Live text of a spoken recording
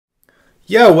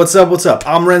Yo, what's up, what's up?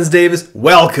 I'm Renz Davis.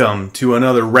 Welcome to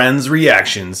another RENZ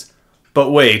Reactions.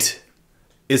 But wait,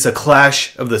 it's a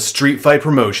clash of the street fight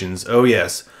promotions. Oh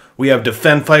yes, we have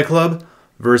Defend Fight Club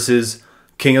versus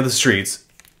King of the Streets.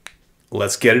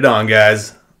 Let's get it on,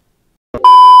 guys.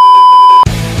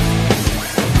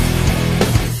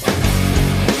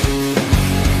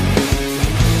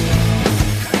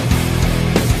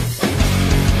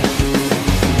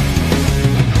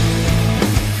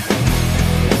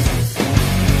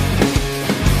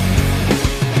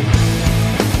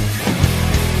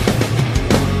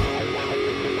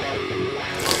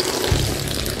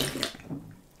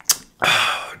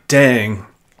 Dang,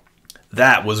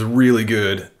 that was really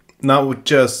good. Not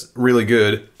just really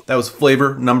good, that was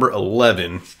flavor number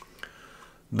 11.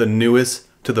 The newest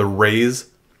to the Raze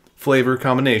flavor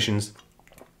combinations.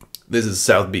 This is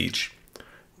South Beach.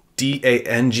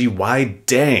 D-A-N-G-Y,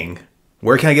 dang.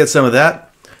 Where can I get some of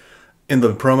that? In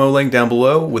the promo link down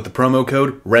below with the promo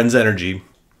code RENZEnergy.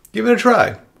 Give it a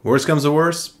try. Worst comes to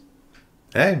worst,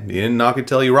 hey, you didn't knock it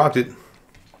till you rocked it.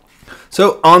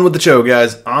 So, on with the show,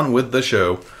 guys. On with the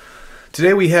show.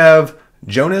 Today we have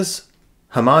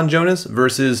Haman Jonas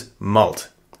versus Malt.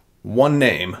 One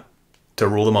name to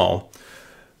rule them all.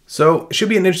 So, it should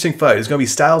be an interesting fight. It's going to be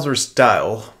styles versus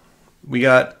style. We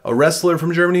got a wrestler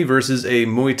from Germany versus a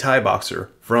Muay Thai boxer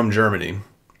from Germany.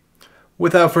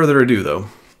 Without further ado, though,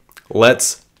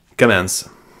 let's commence.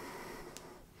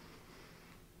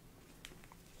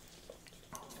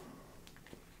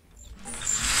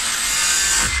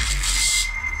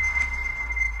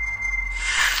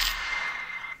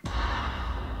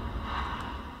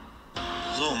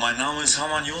 So, mein Name ist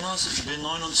Haman Jonas, ich bin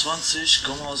 29,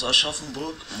 komme aus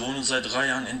Aschaffenburg, wohne seit 3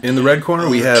 Jahren in In the red corner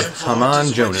we have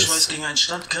Haman Jonas,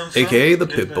 aka the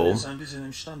Pitbull.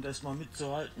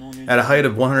 At a height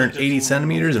of 180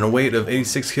 centimeters and a weight of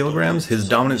 86 kilograms, his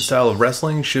dominant style of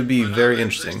wrestling should be very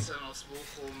interesting.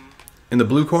 In the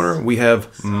blue corner we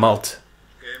have Malt,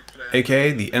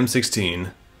 aka the M16.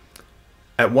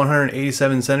 At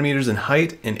 187 centimeters in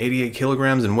height and 88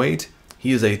 kilograms in weight,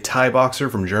 he is a Thai boxer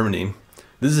from Germany.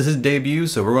 This is his debut,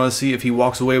 so we're going to see if he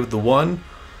walks away with the one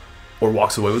or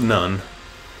walks away with none.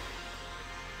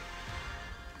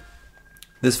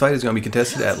 This fight is going to be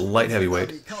contested at light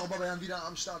heavyweight.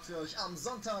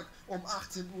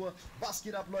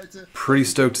 Pretty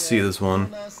stoked to see this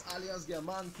one.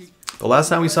 The last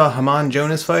time we saw Haman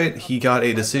Jonas fight, he got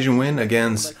a decision win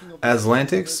against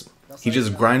Atlantics. He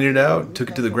just grinded it out,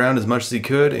 took it to the ground as much as he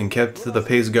could, and kept the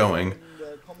pace going.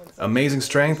 Amazing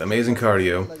strength, amazing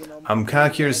cardio. I'm kind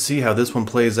of curious to see how this one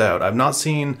plays out. I've not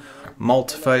seen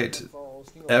Malt fight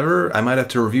ever. I might have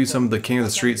to review some of the King of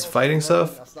the Streets fighting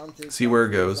stuff, see where it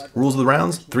goes. Rules of the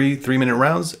rounds, three-minute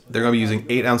rounds. They're going to be using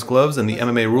 8-ounce gloves and the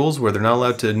MMA rules where they're not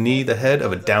allowed to knee the head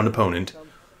of a downed opponent.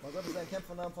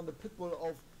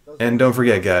 And don't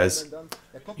forget, guys,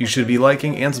 you should be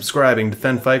liking and subscribing to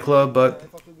Defend Fight Club, but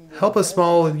help a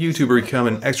small YouTuber become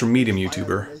an extra medium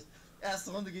YouTuber.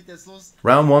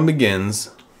 Round 1 begins.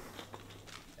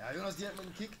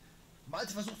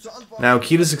 Now,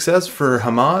 key to success for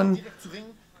Haman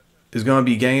is going to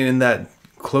be getting in that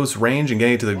close range and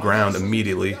getting it to the ground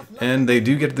immediately. And they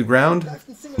do get to the ground.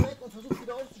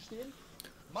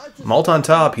 Malt on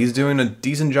top, he's doing a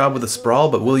decent job with the sprawl,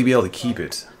 but will he be able to keep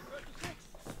it?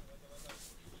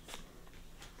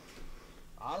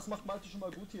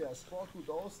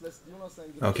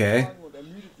 Okay,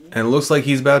 and it looks like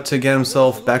he's about to get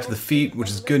himself back to the feet, which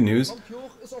is good news.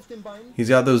 He's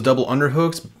got those double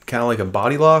underhooks, kind of like a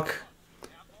body lock.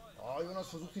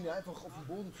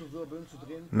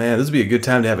 Man, this would be a good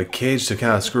time to have a cage to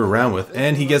kind of screw around with.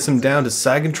 And he gets him down to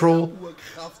side control.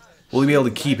 Will he be able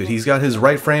to keep it? He's got his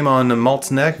right frame on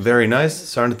Malt's neck, very nice.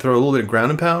 Starting to throw a little bit of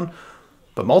ground and pound.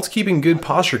 But Malt's keeping good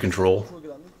posture control.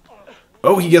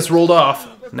 Oh, he gets rolled off.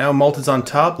 Now Malt is on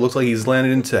top. Looks like he's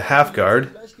landed into half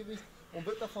guard.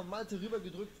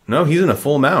 No, he's in a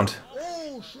full mount.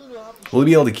 Will he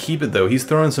be able to keep it though? He's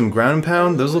throwing some ground and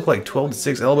pound. Those look like 12 to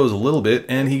 6 elbows a little bit.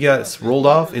 And he got rolled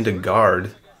off into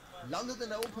guard.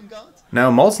 Now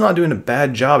Malt's not doing a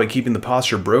bad job at keeping the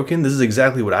posture broken. This is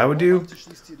exactly what I would do.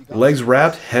 Legs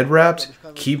wrapped, head wrapped.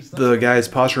 Keep the guy's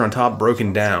posture on top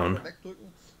broken down.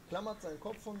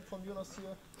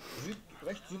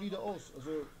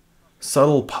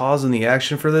 Subtle pause in the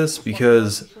action for this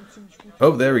because,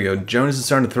 oh, there we go. Jonas is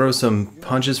starting to throw some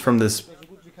punches from this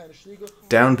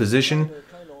down position.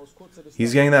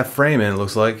 He's getting that frame in, it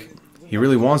looks like. He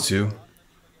really wants to.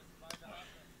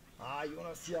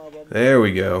 There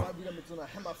we go.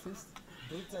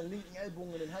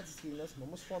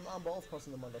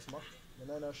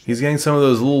 He's getting some of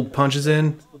those little punches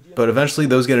in, but eventually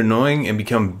those get annoying and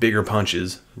become bigger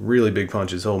punches. Really big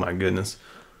punches, oh my goodness.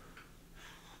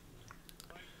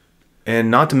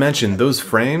 And not to mention, those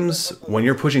frames, when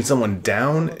you're pushing someone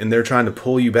down and they're trying to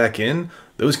pull you back in,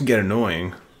 those can get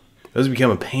annoying. Those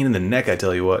become a pain in the neck, I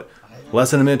tell you what.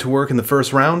 Less than a minute to work in the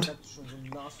first round.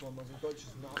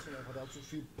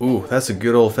 Ooh, that's a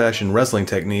good old-fashioned wrestling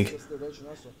technique.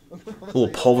 A little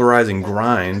pulverizing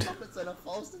grind.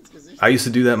 I used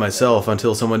to do that myself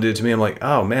until someone did it to me. I'm like,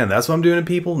 oh man, that's what I'm doing to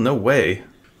people? No way.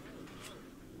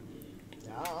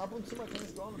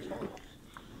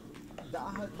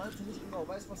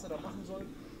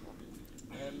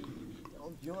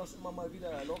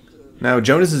 Now,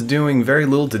 Jonas is doing very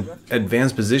little to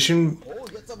advance position.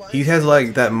 He has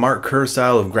like that Mark Kerr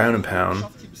style of ground and pound.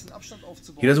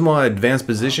 He doesn't want to advance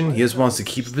position, he just wants to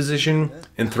keep a position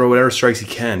and throw whatever strikes he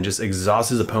can. Just exhaust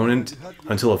his opponent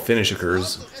until a finish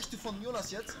occurs.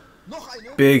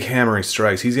 Big hammering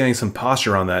strikes. He's getting some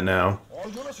posture on that now.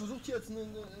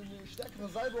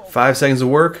 5 seconds of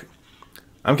work.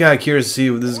 I'm kind of curious to see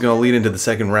if this is going to lead into the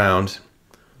second round.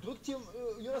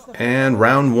 And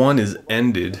round 1 is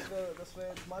ended.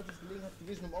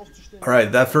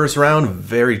 Alright, that first round,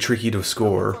 very tricky to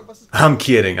score. I'm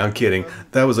kidding.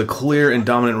 That was a clear and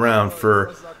dominant round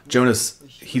for Jonas.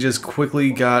 He just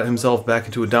quickly got himself back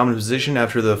into a dominant position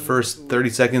after the first 30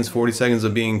 seconds, 40 seconds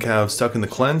of being kind of stuck in the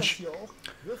clinch.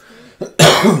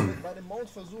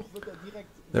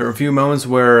 There were a few moments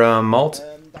where Malt,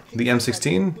 the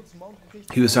M16,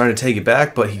 he was starting to take it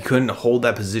back, but he couldn't hold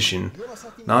that position.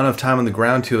 Not enough time on the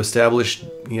ground to establish,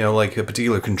 like a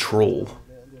particular control.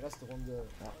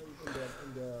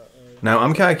 Now,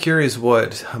 I'm kind of curious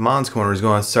what Hamon's corner is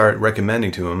going to start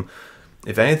recommending to him.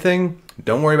 If anything,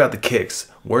 don't worry about the kicks.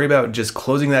 Worry about just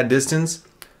closing that distance,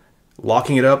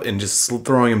 locking it up, and just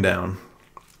throwing him down.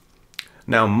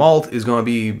 Now, Malt is going to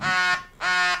be...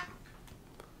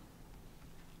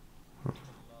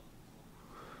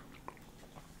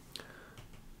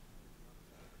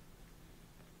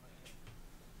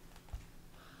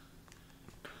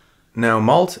 Now,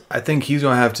 Malt, I think he's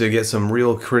going to have to get some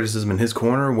real criticism in his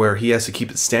corner where he has to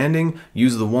keep it standing,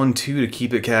 use the 1-2 to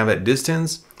keep it kind of at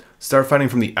distance, start fighting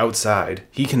from the outside.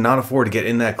 He cannot afford to get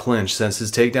in that clinch since his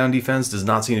takedown defense does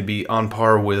not seem to be on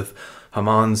par with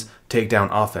Hamon's takedown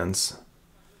offense.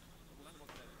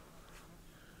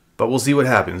 But we'll see what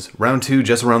happens. Round 2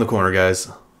 just around the corner, guys.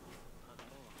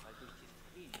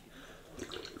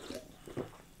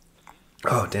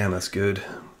 Oh, damn, that's good.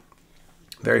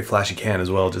 Very flashy can as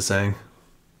well, just saying.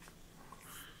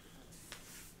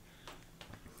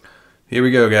 Here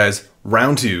we go, guys.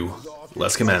 Round 2.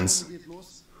 Let's commence.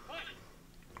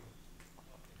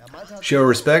 Show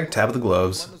respect, tap of the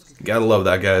gloves. Gotta love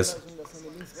that, guys.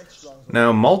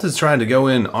 Now, Malt is trying to go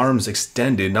in arms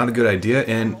extended. Not a good idea.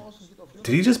 And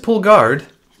did he just pull guard?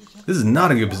 This is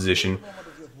not a good position,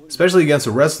 especially against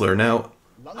a wrestler. Now,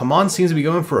 Hamon seems to be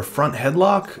going for a front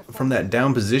headlock from that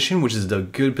down position, which is a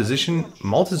good position.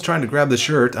 Malt is trying to grab the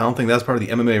shirt. I don't think that's part of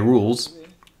the MMA rules.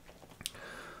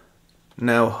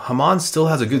 Now, Hamon still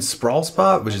has a good sprawl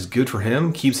spot, which is good for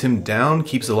him. Keeps him down,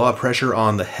 keeps a lot of pressure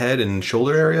on the head and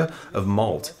shoulder area of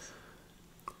Malt.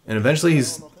 And eventually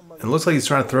it looks like he's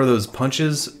trying to throw those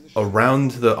punches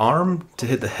around the arm to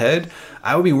hit the head.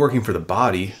 I would be working for the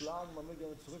body.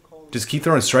 Just keep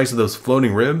throwing strikes at those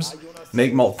floating ribs.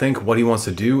 Make Malt think what he wants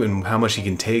to do and how much he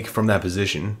can take from that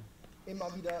position.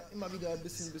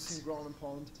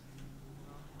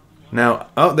 Now,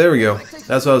 oh, there we go.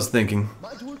 That's what I was thinking.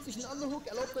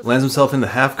 Lands himself in the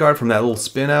half guard from that little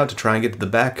spin out to try and get to the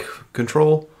back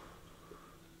control.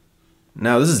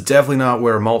 Now, this is definitely not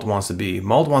where Malt wants to be.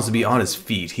 Malt wants to be on his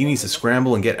feet. He needs to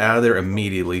scramble and get out of there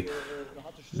immediately.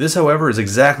 This, however, is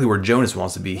exactly where Jonas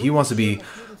wants to be. He wants to be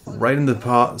right in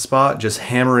the spot, just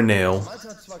hammer and nail.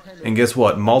 And guess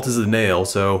what? Malt is the nail,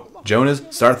 so Jonas,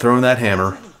 start throwing that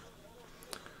hammer.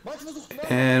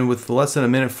 And with less than a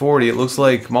minute 40, it looks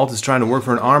like Malt is trying to work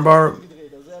for an armbar,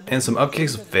 and some up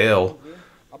kicks fail.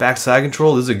 Backside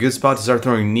control, this is a good spot to start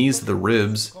throwing knees to the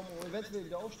ribs.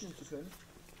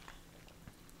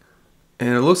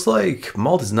 And it looks like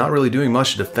Malt is not really doing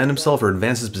much to defend himself or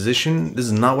advance his position. This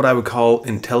is not what I would call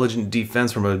intelligent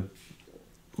defense from a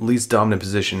least dominant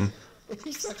position.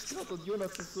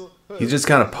 He's just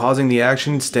kind of pausing the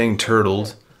action, staying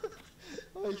turtled.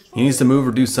 He needs to move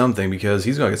or do something because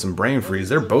he's going to get some brain freeze.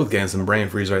 They're both getting some brain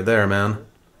freeze right there, man.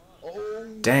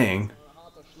 Dang.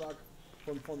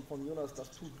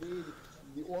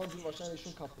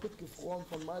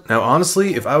 Now,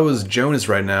 honestly, if I was Jonas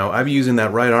right now, I'd be using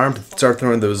that right arm to start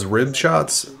throwing those rib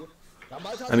shots.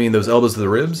 I mean, those elbows to the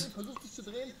ribs.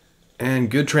 And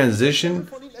good transition.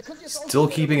 Still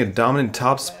keeping a dominant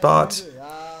top spot.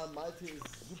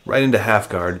 Right into half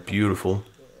guard. Beautiful.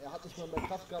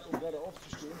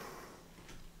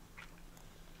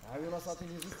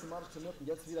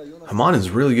 Haman is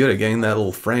really good at getting that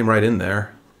little frame right in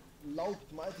there.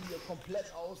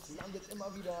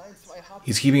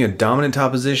 He's keeping a dominant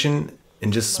top position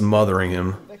and just smothering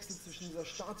him.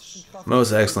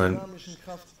 Most excellent.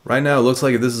 Right now it looks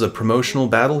like this is a promotional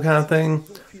battle kind of thing.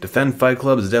 Defend Fight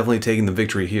Club is definitely taking the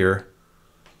victory here.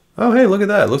 Oh hey, look at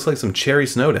that. It looks like some cherry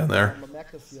snow down there.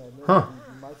 Huh.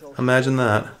 Imagine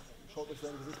that.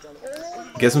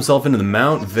 Gets himself into the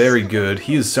mount. Very good.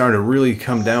 He is starting to really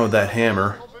come down with that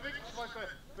hammer.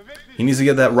 He needs to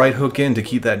get that right hook in to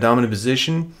keep that dominant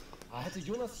position.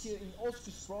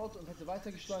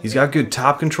 He's got good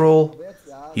top control.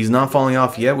 He's not falling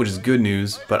off yet, which is good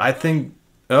news. But I think...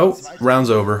 Oh, round's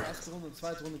over.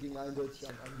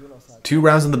 2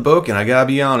 rounds in the book, and I gotta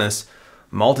be honest,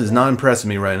 Malt is not impressing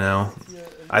me right now.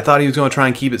 I thought he was going to try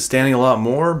and keep it standing a lot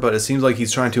more, but it seems like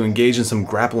he's trying to engage in some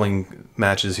grappling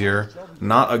matches here.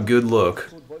 Not a good look.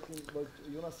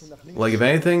 Like, if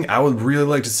anything, I would really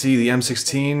like to see the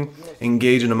M16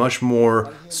 engage in a much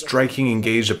more striking,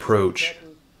 engaged approach.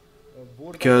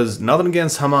 Because, nothing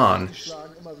against Haman.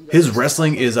 His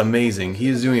wrestling is amazing. He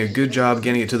is doing a good job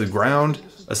getting it to the ground,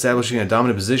 establishing a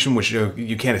dominant position which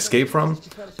you can't escape from.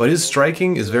 But his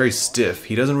striking is very stiff.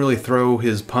 He doesn't really throw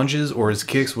his punches or his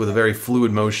kicks with a very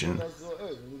fluid motion.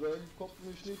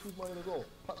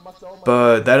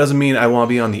 But that doesn't mean I want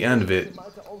to be on the end of it.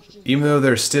 Even though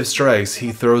they're stiff strikes,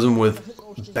 he throws them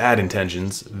with bad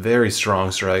intentions. Very strong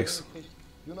strikes.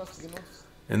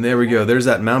 And there we go. There's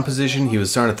that mount position. He was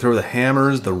starting to throw the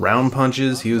hammers, the round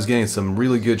punches. He was getting some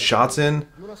really good shots in.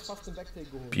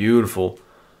 Beautiful.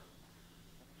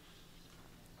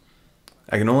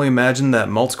 I can only imagine that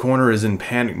Malt's corner is in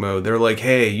panic mode. They're like,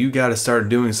 hey, you gotta start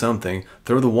doing something.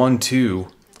 Throw the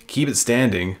 1-2. Keep it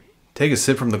standing. Take a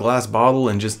sip from the glass bottle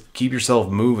and just keep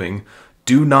yourself moving.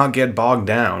 Do not get bogged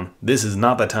down. This is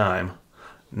not the time.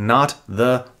 Not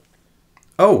the...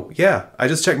 Oh, yeah, I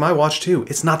just checked my watch too.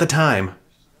 It's not the time.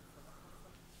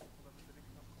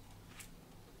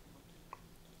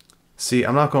 See,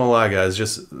 I'm not gonna lie, guys,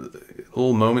 just a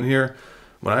little moment here.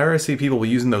 Whenever I see people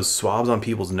using those swabs on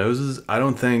people's noses, I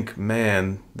don't think,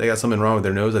 man, they got something wrong with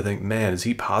their nose. I think, man, is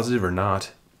he positive or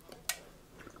not?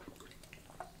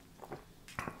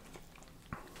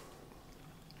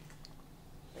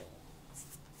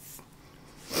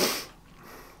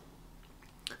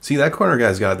 See, that corner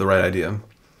guy's got the right idea.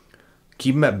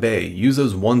 Keep him at bay. Use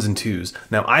those 1s and 2s.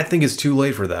 Now, I think it's too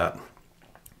late for that.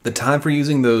 The time for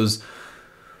using those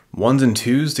 1s and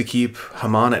 2s to keep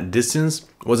Haman at distance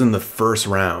was in the first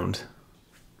round.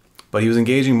 But he was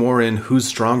engaging more in who's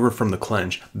stronger from the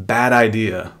clinch. Bad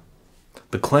idea.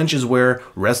 The clinch is where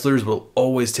wrestlers will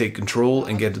always take control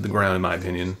and get to the ground, in my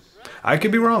opinion. I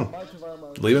could be wrong.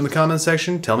 Leave it in the comment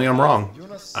section. Tell me I'm wrong.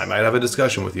 I might have a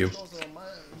discussion with you.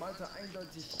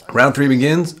 Round 3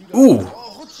 begins. Ooh!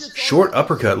 Short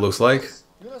uppercut, looks like.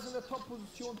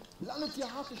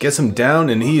 Gets him down,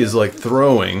 and he is like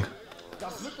throwing.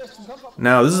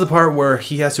 Now, this is the part where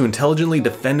he has to intelligently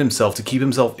defend himself to keep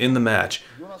himself in the match.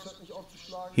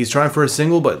 He's trying for a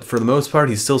single, but for the most part,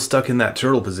 he's still stuck in that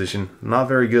turtle position. Not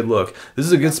very good look. This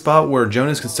is a good spot where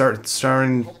Jonas can start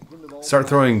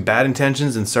throwing bad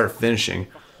intentions and start finishing.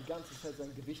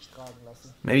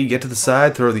 Maybe get to the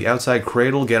side, throw the outside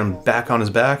cradle, get him back on his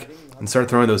back, and start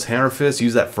throwing those hammer fists,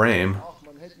 use that frame.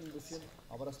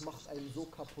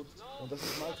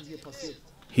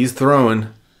 He's throwing.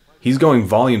 He's going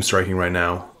volume striking right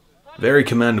now. Very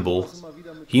commendable.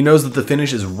 He knows that the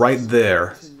finish is right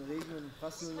there.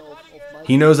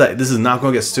 He knows that this is not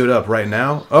going to get stood up right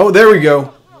now. Oh, there we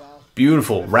go.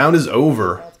 Beautiful. Round is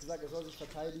over.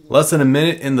 Less than a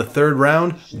minute in the 3rd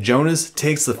round. Jonas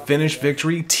takes the finish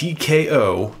victory.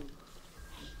 TKO.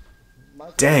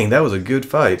 Dang, that was a good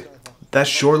fight. That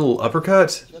short little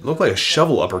uppercut looked like a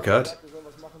shovel uppercut.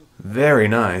 Very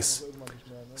nice.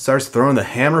 Starts throwing the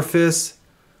hammer fist.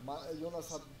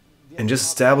 And just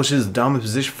establishes a dominant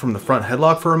position from the front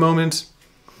headlock for a moment.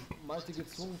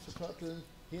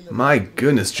 My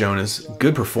goodness, Jonas.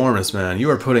 Good performance, man. You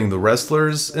are putting the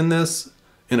wrestlers in this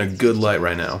in a good light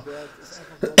right now.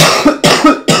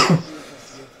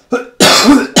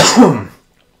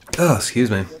 Oh, excuse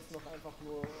me.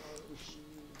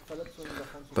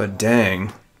 But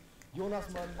dang.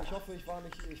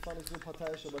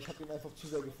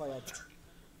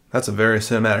 That's a very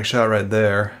cinematic shot right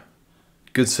there.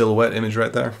 Good silhouette image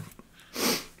right there.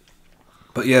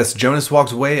 But yes, Jonas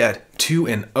walks away at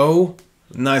 2-0.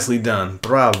 Nicely done.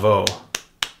 Bravo.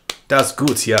 Das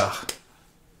gut, ja.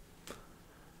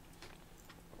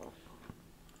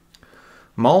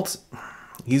 Malt,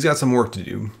 he's got some work to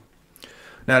do.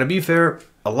 Now, to be fair,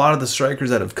 a lot of the strikers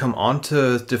that have come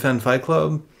onto Defend Fight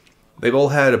Club, they've all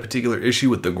had a particular issue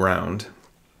with the ground.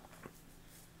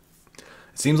 It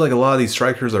seems like a lot of these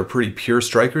strikers are pretty pure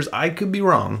strikers. I could be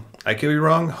wrong. I could be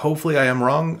wrong. Hopefully I am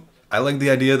wrong. I like the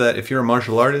idea that if you're a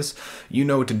martial artist, you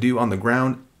know what to do on the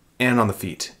ground and on the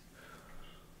feet.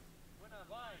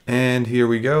 And here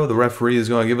we go. The referee is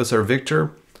going to give us our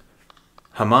victor,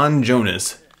 Haman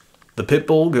Jonas. The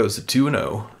Pitbull goes to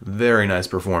 2-0. Very nice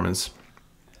performance.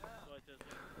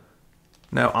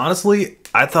 Now, honestly,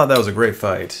 I thought that was a great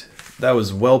fight. That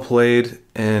was well played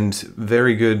and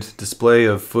very good display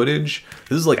of footage.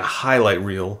 This is like a highlight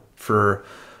reel for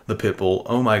the Pitbull.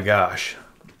 Oh my gosh.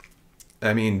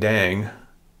 I mean, dang.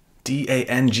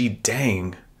 D-A-N-G,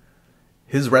 dang.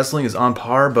 His wrestling is on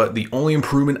par, but the only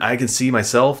improvement I can see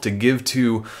myself to give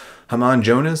to Haman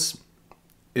Jonas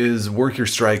is work your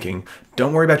striking.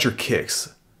 Don't worry about your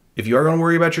kicks. If you are going to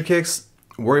worry about your kicks,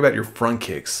 worry about your front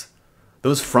kicks.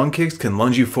 Those front kicks can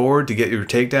lunge you forward to get your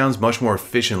takedowns much more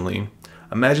efficiently.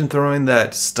 Imagine throwing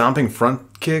that stomping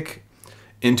front kick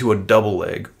into a double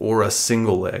leg or a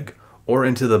single leg or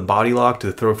into the body lock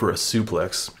to throw for a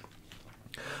suplex.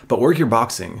 But work your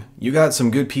boxing. You got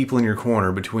some good people in your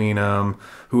corner between,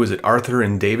 who is it, Arthur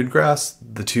and David Grass,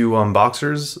 the two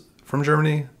boxers from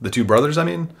Germany, the two brothers, I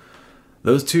mean.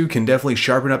 Those two can definitely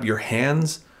sharpen up your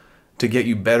hands to get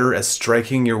you better at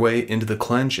striking your way into the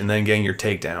clinch and then getting your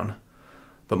takedown.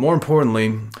 But more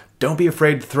importantly, don't be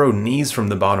afraid to throw knees from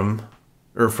the bottom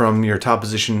or from your top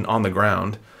position on the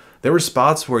ground. There were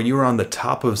spots where you were on the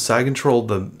top of side control,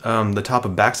 the top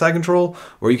of backside control,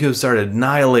 where you could have started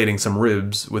annihilating some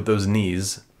ribs with those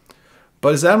knees.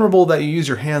 But it's admirable that you use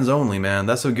your hands only, man.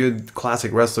 That's a good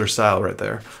classic wrestler style right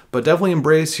there. But definitely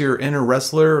embrace your inner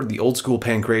wrestler, the old school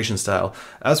pancreation style.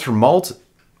 As for Malt,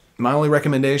 my only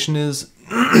recommendation is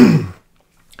you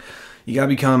gotta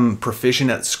become proficient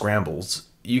at scrambles.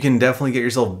 You can definitely get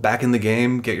yourself back in the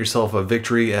game, get yourself a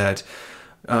victory at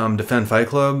Defend Fight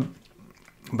Club.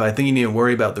 But I think you need to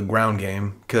worry about the ground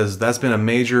game, because that's been a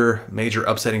major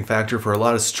upsetting factor for a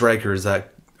lot of strikers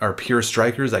that are pure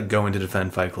strikers that go into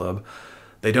Defend Fight Club.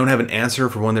 They don't have an answer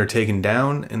for when they're taken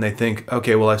down, and they think,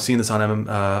 okay, well, I've seen this on an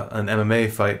MMA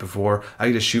fight before. I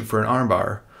can just shoot for an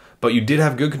armbar. But you did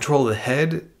have good control of the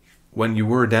head when you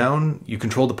were down. You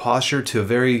controlled the posture to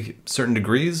very certain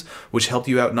degrees, which helped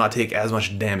you out not take as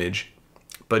much damage.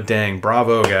 But dang,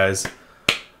 bravo, guys.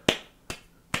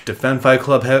 Defend Fight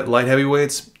Club light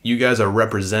heavyweights, you guys are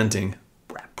representing.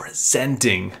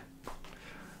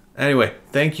 Anyway,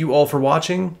 thank you all for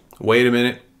watching. Wait a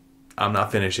minute, I'm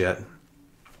not finished yet.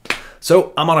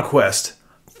 So, I'm on a quest.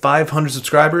 500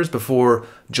 subscribers before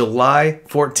July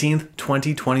 14th,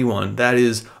 2021. That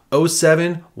is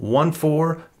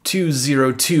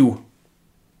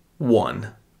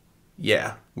 07142021.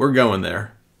 Yeah, we're going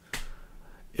there.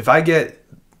 If I get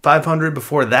 500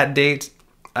 before that date,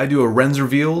 I do a RENZ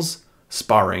reveals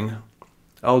sparring.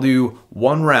 I'll do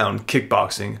 1 round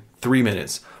kickboxing, 3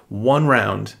 minutes. 1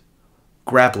 round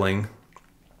grappling,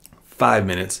 5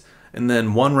 minutes. And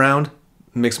then 1 round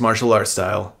mixed martial arts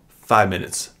style, 5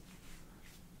 minutes.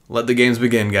 Let the games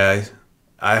begin, guys.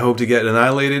 I hope to get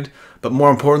annihilated, but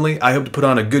more importantly, I hope to put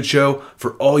on a good show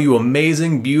for all you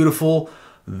amazing, beautiful,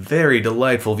 very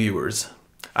delightful viewers.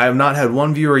 I have not had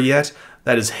one viewer yet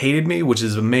that has hated me, which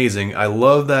is amazing. I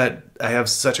love that I have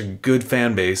such a good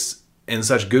fan base and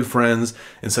such good friends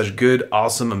and such good,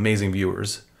 awesome, amazing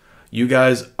viewers. You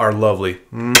guys are lovely.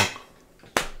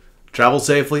 Travel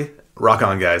safely. Rock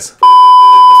on, guys.